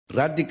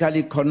Radical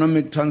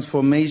economic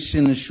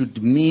transformation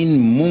should mean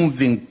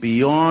moving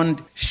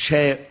beyond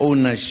share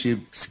ownership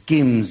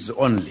schemes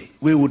only.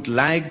 We would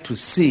like to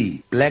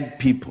see black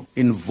people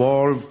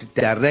involved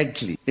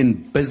directly in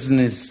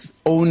business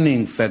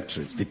owning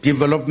factories. The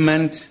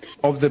development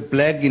of the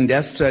Black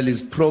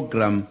Industrialist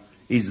Program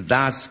is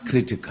thus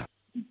critical.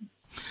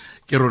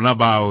 Ke rona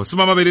bao se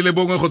Mme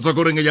Liepollo go tswa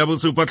koreng ya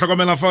bosupa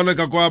tlhokomela fa le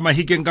ka kwa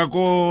mahikeng ka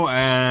go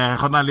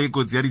gona le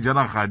kotsi ya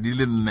dijanaga di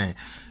le nne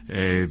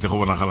tse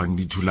go bonagalang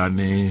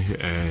dithulane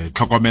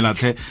tlhokomela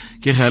tle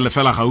ke ge le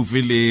fela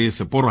gaufi le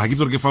seporo ha ke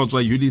tsore ke fa o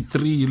tswa unit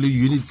 3 le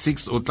unit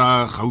 6 o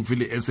tla gaufi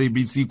le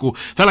SABC ko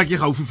fela ke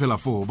gaufi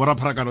fela fo bora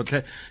pharakano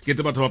tle ke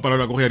te batho ba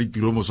palelwa go ya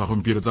ditiro mo sa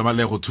gompieno tsa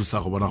male go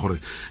thusa go bona gore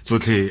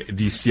tsotlhe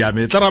di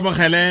siame tla ra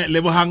mogele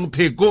Lebohang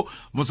Pheko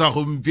mo sa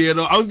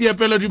gompieno a o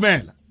diapelo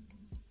dumela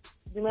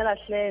Dumela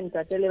hle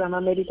ntate le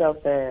mamamedi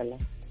kaofela.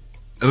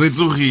 Re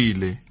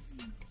tsogile.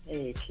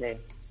 Hle.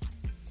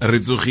 Re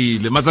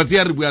tsogile. Matsatsi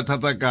a re bua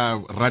thata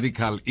ka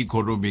radical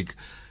economic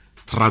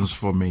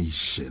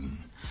transformation.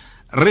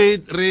 Re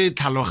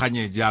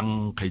tlhaloganye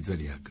jang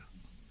khaitsedi yaka.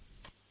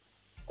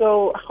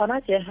 So gona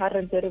je ha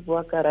re ntse re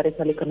bua ka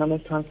radical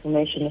economic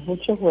transformation ho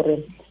tsho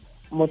hore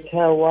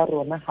motheo wa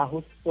rona ha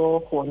ho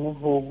so gone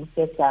ho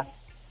busetsa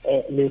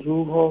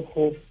leruho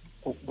ho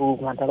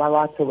bongata ba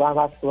batho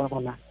ba tswa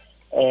bona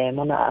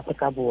mona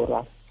Afrika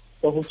Borwa.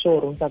 So ho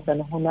tsho re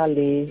tsana hona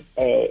le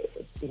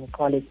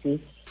inequality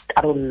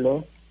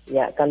karollo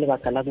ya ka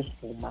lebaka la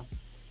bofuma.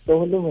 So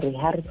ho le hore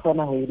ha re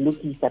tsona ho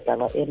lokisa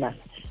taba ena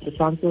re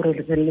tshwanetse re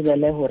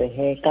lebele hore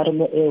he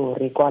karolo eo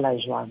re kwala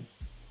jwang.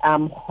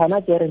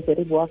 Hona je re ntse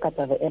re bua ka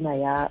taba ena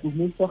ya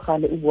mmuso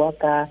gale e bua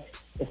ka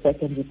the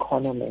second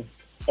economy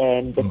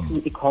and the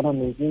two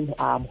economies in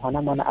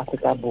hona mona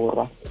Afrika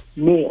Borwa.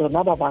 Me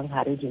rona ba bang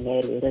ha re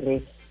dumele re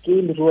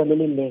ke le ruo le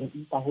leng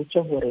ba ho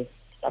tsho hore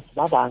batho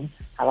ba bang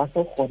ha ba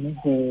so kgone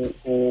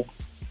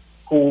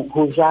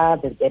ho ja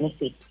the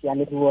benefits ya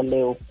le ruo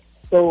leo.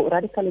 So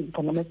radical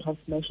economic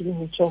transformation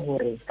ho tsho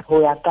hore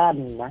ho ya ka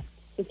nna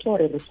ke tsho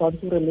re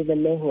tshwanetse re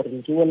lebelle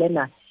hore diwo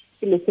lena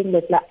ke le seng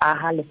le tla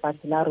aha le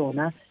fatse la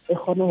rona e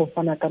kgone ho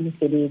fana ka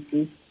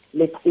mesebetsi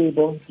le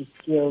tsebo di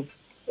skills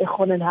e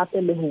kgone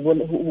hape le ho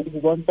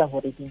bontsha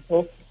hore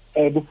dintho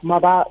bofuma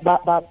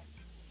ba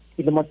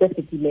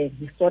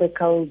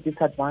historical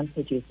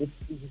disadvantages,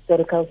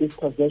 historical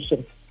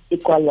dispossession,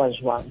 equal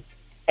was one.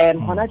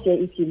 Hona je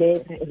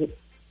itile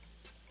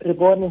re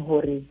bone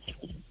hore.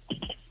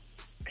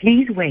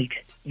 Please wait.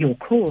 Your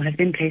call has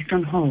been placed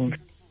on hold.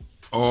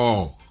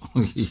 Oh.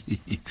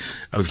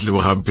 I was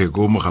Lebohang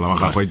Pheko mo gala wa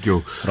gagwe ke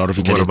o ra re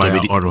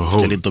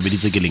fitlhele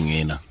tobeditse ke leng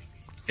ena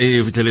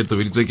fitlhele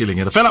tobeditse ke leng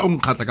ena fela o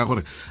nkgatla ka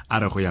gore a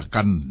re go ya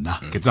ka nna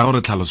ke tsa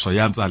gore tlhaloso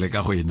ya ntsa le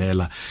ka go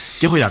inela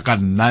ke go ya ka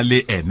nna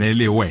le ene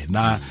le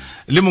wena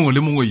le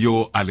mongwe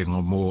yo a leng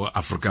mo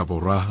Afrika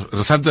Borwa re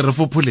santse re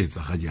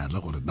fopoletsa ga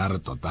jana gore na re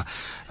tota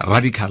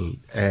radical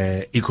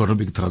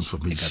economic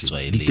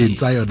transformation diteng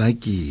tsa yona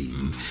ke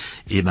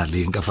ena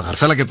leng ka fa gare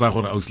fela ke tsa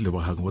gore a o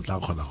Lebohang go tla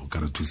kgona go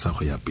ka re thusa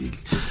go ya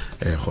pele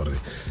gore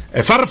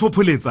fa re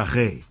fopoletsa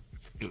ge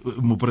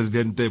mo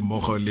presidente mo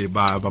go le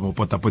ba mo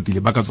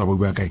potapotile ba ka tswa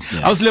bua kae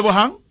a o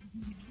Lebohang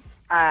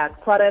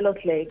tshwarelo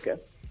tleke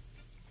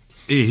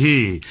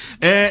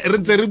re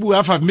ntse re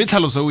bua fa mme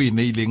tlhaloso o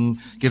ine ileng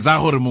ke tsa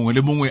gore mongwe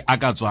le mongwe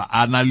a ka tswa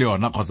a na le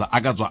yona kgotsa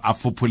a ka tswa a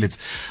fopoletse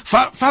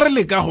fa re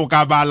le ka go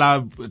ka bala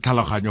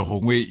tlhaloganyo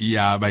gongwe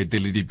ya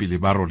baeteledipele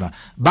ba rona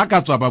ba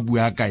ka tswa ba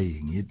bua ka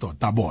eng e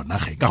tota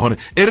bona ge ka gore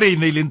e re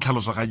ine ileng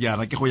tlhaloso ga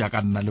jana ke go ya ka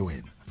nna le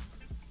wena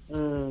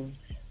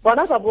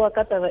bona ba bua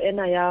ka taba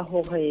ena ya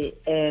hore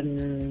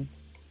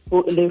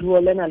le ruo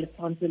lena le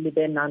tshwanetse le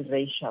be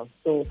non-racial.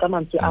 So ka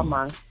mantswe a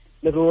mang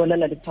le ruo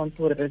lena le tshwanetse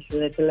hore re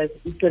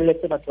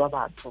tsweletse batho ba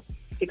batsho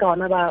ke ka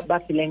hona ba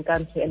fileng ka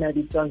ntho ena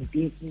di tswang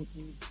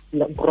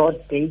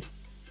broad-based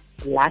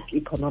black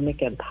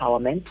economic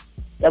empowerment.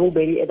 Ya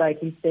bobedi e ba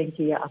itliseng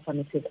ke ya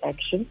affirmative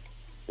action.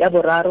 Ya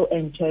boraro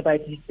ntho e ba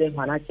itliseng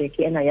hona ke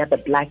ena ya the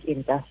black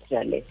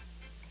industrialist.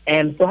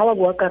 So ha ba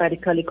bua ka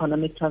radical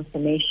economic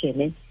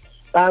transformation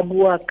ba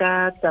bua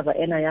ka taba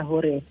ena ya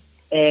hore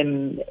re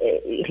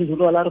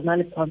ruo la rona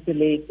le tshwanetse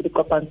le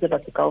kopantse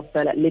batho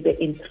kaofela le be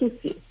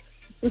inclusive.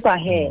 Empa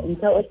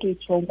ntho e ke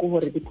tshonko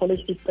hore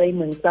di-policy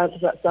framing tsa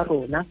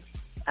rona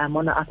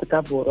mona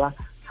Afrika Borwa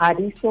ha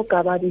di so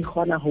ka ba di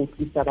gona ho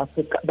tlisa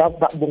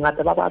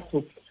bongata ba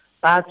batho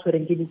ba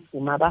tshwereng ke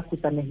difuma ba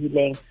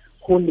futanehileng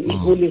go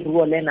le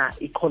ruo lena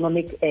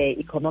economic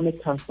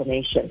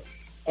transformation.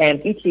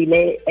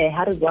 Itlile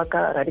ha re bua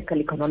ka radical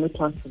economic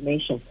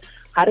transformation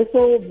ha re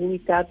so bui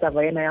ka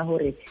taba ena ya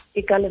hore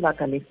ke ka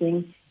lebaka le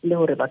seng le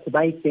hore batho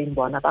ba itseng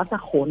bona ba sa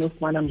kgone ho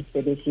fumana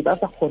mosebetsi ba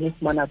sa kgone ho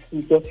fumana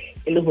thuto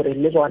e le hore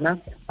le bona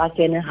ba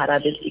kene hara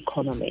this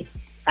economy.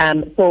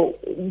 So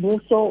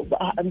buso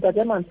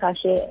ntate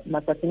Mantashe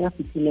matsatsing a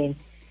fitileng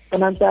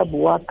bona ntse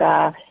bua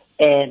ka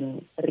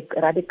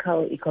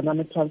radical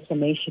economic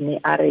transformation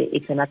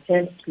it's an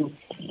attempt to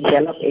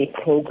develop a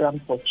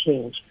program for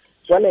change.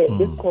 Well,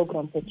 this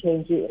program for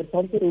change, re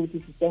tshwanetse re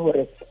utlwisise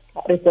hore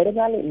re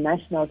tsena le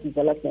National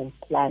Development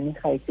Plan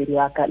ga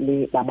itsediwa ka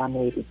le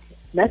bamamedi.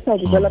 National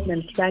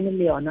Development Plan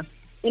le yona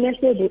ine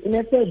se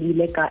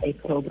bile ka a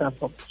program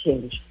of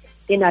change.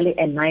 Ina le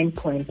a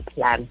 9-point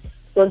plan.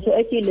 So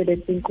eki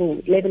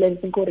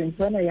lebeletseng ko re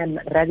ntwana ya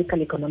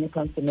radical economic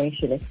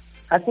transformation.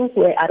 Ga se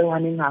go e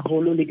arwaneng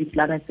haholo le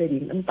diplana tse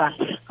ding empa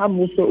ha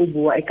mmuso o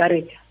bua e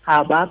kare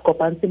ha ba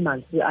kopantse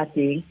mantswe a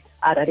teng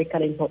a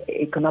radical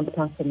economic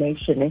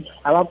transformation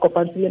ha ba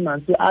kopantse le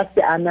mantswe a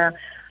se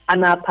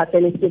ana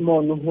pateletse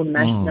mono ho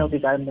National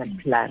Development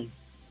Plan.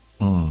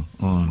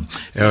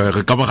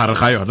 Re ka mogare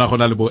ga yona go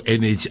na le bo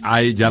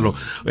NHI jalo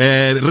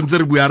re ntse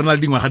re bua rena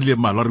dingwaga di le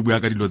mmalwa re bua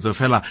ka dilo tse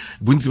fela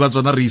bontsi ba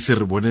tsona re ise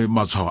re bone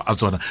matshwao a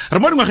tsona re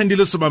mo dingwageng di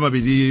le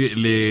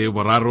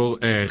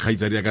 23 ga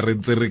itsadi ya ka re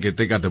ntse re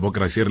keteka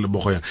democracy re le mo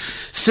go yona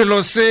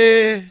selo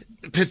se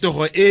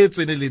phetogo e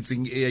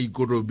tseneletseng e ya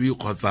ikonomi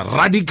kgotsa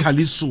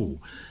radically so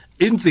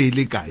e ntse e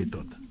le kae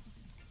tota.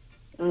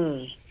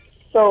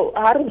 So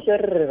ha re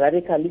re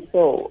radically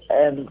so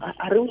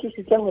ha re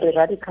utlwisitse gore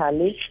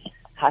radically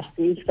ha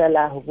se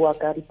fela ho bua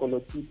ka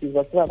dipolotiki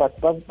ba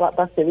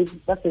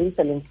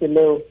sebedisa lentswe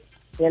leo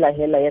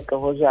hela ya ka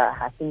hoja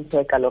ha se ntho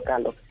e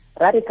kalokalo.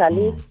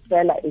 Radically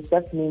fela it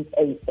just means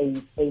a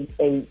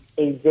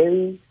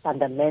very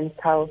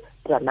fundamental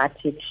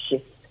dramatic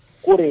shift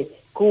kore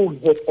ku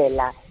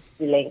hetela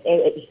sileng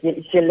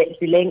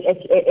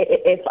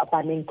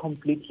fapaneng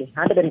completely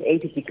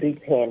 180 degree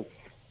turn.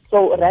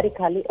 So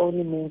radically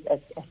only means a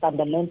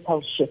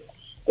fundamental shift.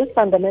 This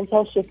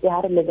fundamental shift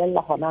ha re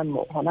lebella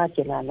hona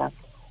tjenana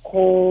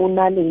go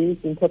na le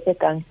dintho tse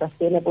kang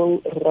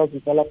sustainable rural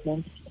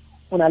development,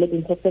 go na le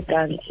dintho tse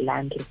kang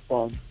land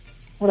reform,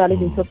 go na le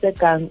dintho tse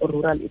kang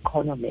rural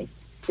economy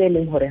tse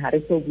leng hore ha re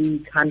so bue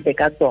hantle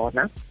ka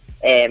tsona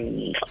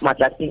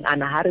matsatsing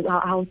ana ha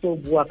o so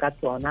bua ka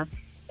tsona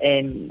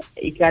e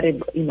kare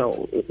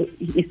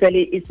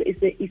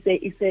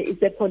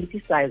it's a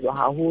politicized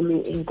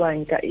haholo inkwa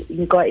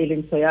e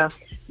leng ya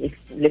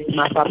le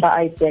mafapha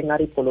a itsenga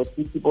re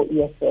politiki bo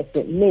EFF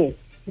mme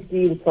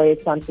ntho e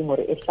tshwantseng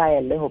gore e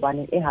hlaele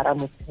hobane e hara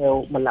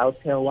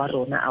molaotheo wa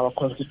rona our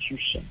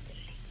constitution.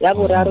 Ya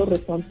boraro re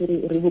tshwantse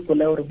re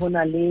hopole gore ho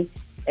na le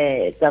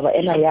taba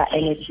ena ya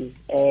energy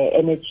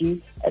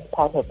as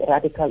part of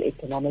radical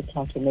economic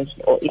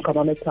transformation or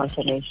economic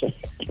transformation.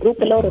 Re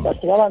hopole gore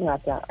batho ba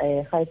bangata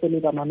ga e se le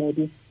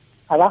bamamedi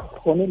ha ba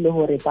kgone le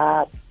gore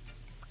ba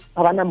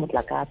na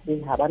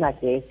motlakase ha ba na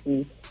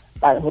gesi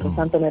gore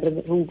santone re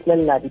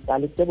utlwella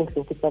dipale tse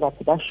bohloko tsa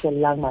batho ba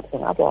shwellang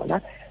matlong a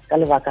bona ka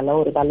lebaka la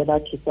gore ba le ba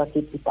tshitswa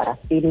ke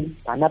diparafini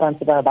bana ba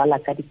ntse ba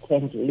laka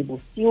di-candle le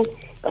bosiu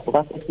kapo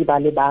ba setse ba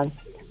le bang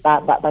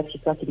ba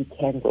tshitswa ke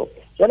di-candle.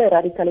 Jwale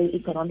radical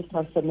economic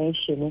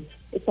transformation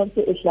e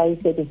tshwanetse e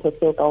hlaise dintho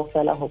tseo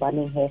kaofela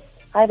hobaneng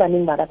ha e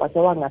baneng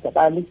batho ba ngata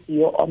ba le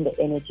siyo on the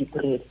energy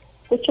grid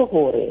go tsho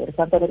gore re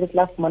santse re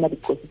tla fumana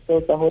dikotsi tseo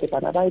tsa gore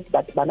bana ba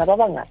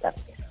bangata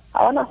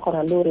ha wana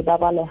kgona le gore ba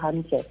bale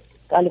hantle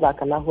ka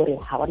lebaka la hore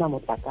ha bana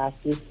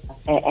motlakase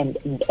and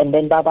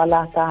then ba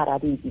bala ka hara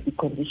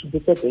di-conditions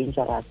tse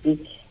dangerous.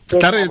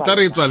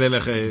 Tare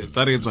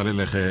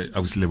tswalelege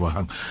Ausi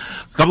Lebohang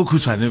ka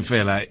bokhutshwane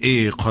fela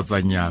e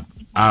kgotsanya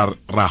a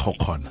ra go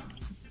kgona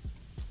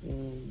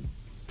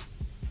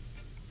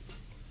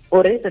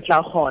ore se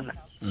tla kgona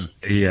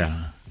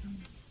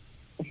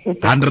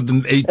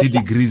 180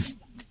 degrees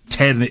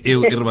 10 e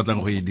re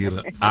batlang go e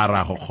dira a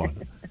ra go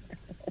kgona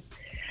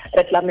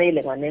re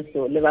tlameile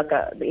ngwaneso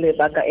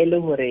lebaka e le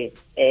hore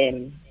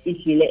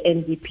ihlile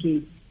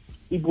NDP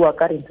e bua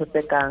ka ntho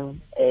tse kang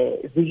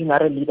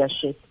visionary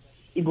leadership,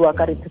 e bua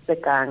ka ntho tse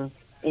kang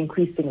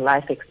increasing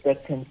life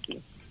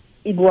expectancy,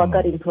 e bua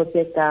ka ntho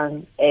tse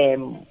kang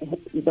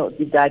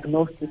the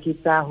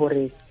diagnostic tsa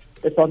hore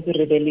the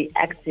really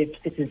active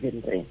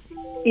citizenry,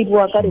 e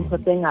bua ka ntho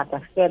tse ngata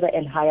further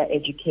and higher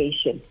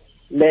education,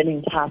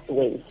 learning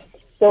pathways.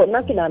 So nna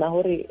ke nana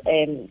hore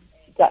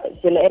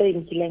tsela e re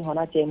nkileng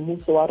hona tje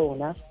mmuso wa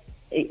rona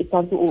e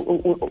tshwanetse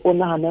o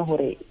nahane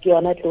hore ke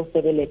yona tlo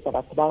sebeletsa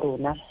batho ba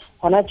rona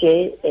hona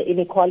tje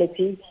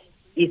inequality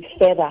is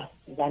further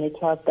than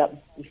it was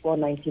before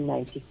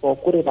 1994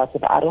 kore batho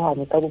ba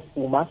arohane ka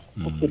bofuma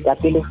go feta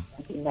pele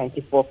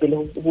 1994 pele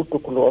ho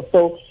tokoloho.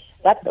 So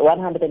that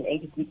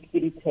 180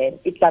 degree turn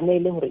it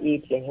tlameile hore e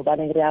tle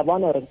hobane re a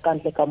bona hore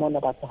kantle ka mona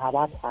batho ha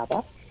ba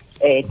thaba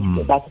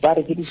batho ba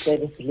re di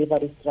service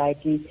delivery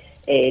strike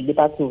le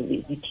batho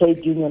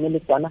di-trade union le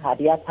tsona ha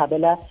di a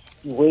thabela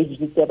di-wage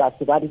tse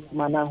batho ba di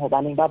fumanang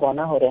hobaneng ba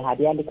bona hore ha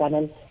di a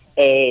lekanang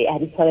ha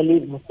di tshwane le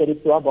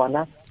mosebetsi wa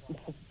bona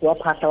wa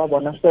phahla wa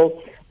bona. So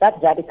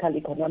that radical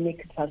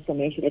economic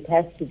transformation it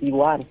has to be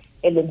one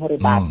e leng hore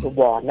batho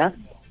bona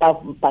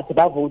batho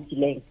ba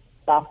votileng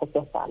ba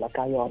kgotsofala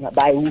ka yona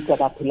ba utlwa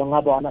baphelong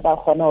a bona ba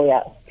kgona ho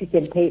ya Pick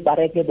n Pay ba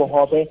reke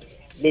bohobe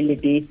le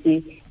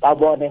lebese ba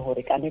bone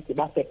hore kanetse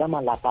ba feta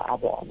malapa a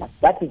bona.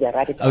 That is a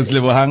radical. Ausi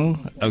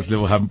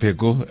Lebohang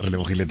Pheko re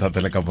lebogile thata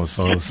le ka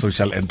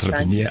social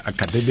entrepreneur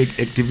academic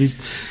activist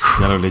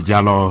jalo le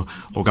jalo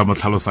o ka mo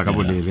tlhalosa ka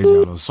bolele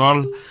jalo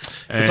Sol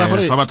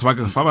fa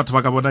batho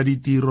ba ka bona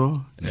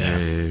ditiro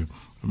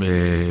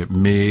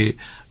me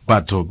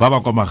batho ba ba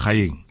kwa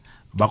magaeng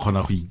ba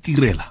khona go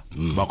itirela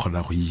ba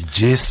khona go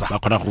ijesa ba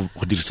khona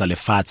go dirisa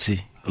lefatshe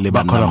le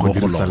ba bana khona go mo go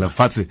dirisa lona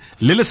lefatshe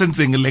le le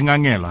sentseng le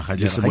ngangela ga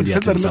se mo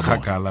jana se diatleng le tsa bona.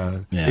 khakala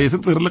Yeah. se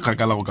re le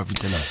khakala go ka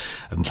fitlela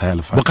ntlha ya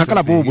lefatshe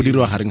bokgakala bo bo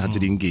dirwa gareng ga tse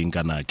ding keng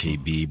kana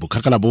KB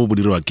bokgakala bo bo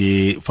dirwa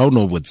ke fa o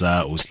no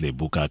botsa o sle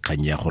buka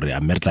kganya gore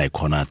America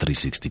icona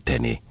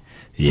 36010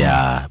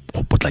 ya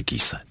go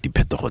potlakisa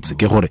diphetogo tse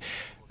ke gore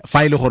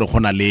fa ile gore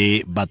gona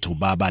le batho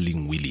ba ba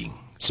leng willing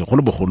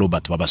segolo bogolo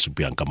batho ba ba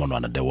supiang ka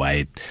monwana the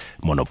white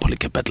monopoly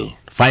capital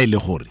fa ile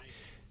gore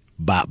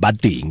ba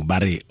teng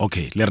ba re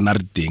okay le rena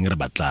re teng re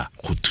batla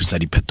go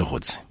thusa diphetogo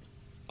tse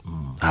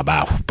a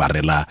ba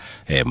parela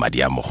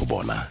madi a mo go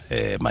bona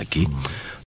maki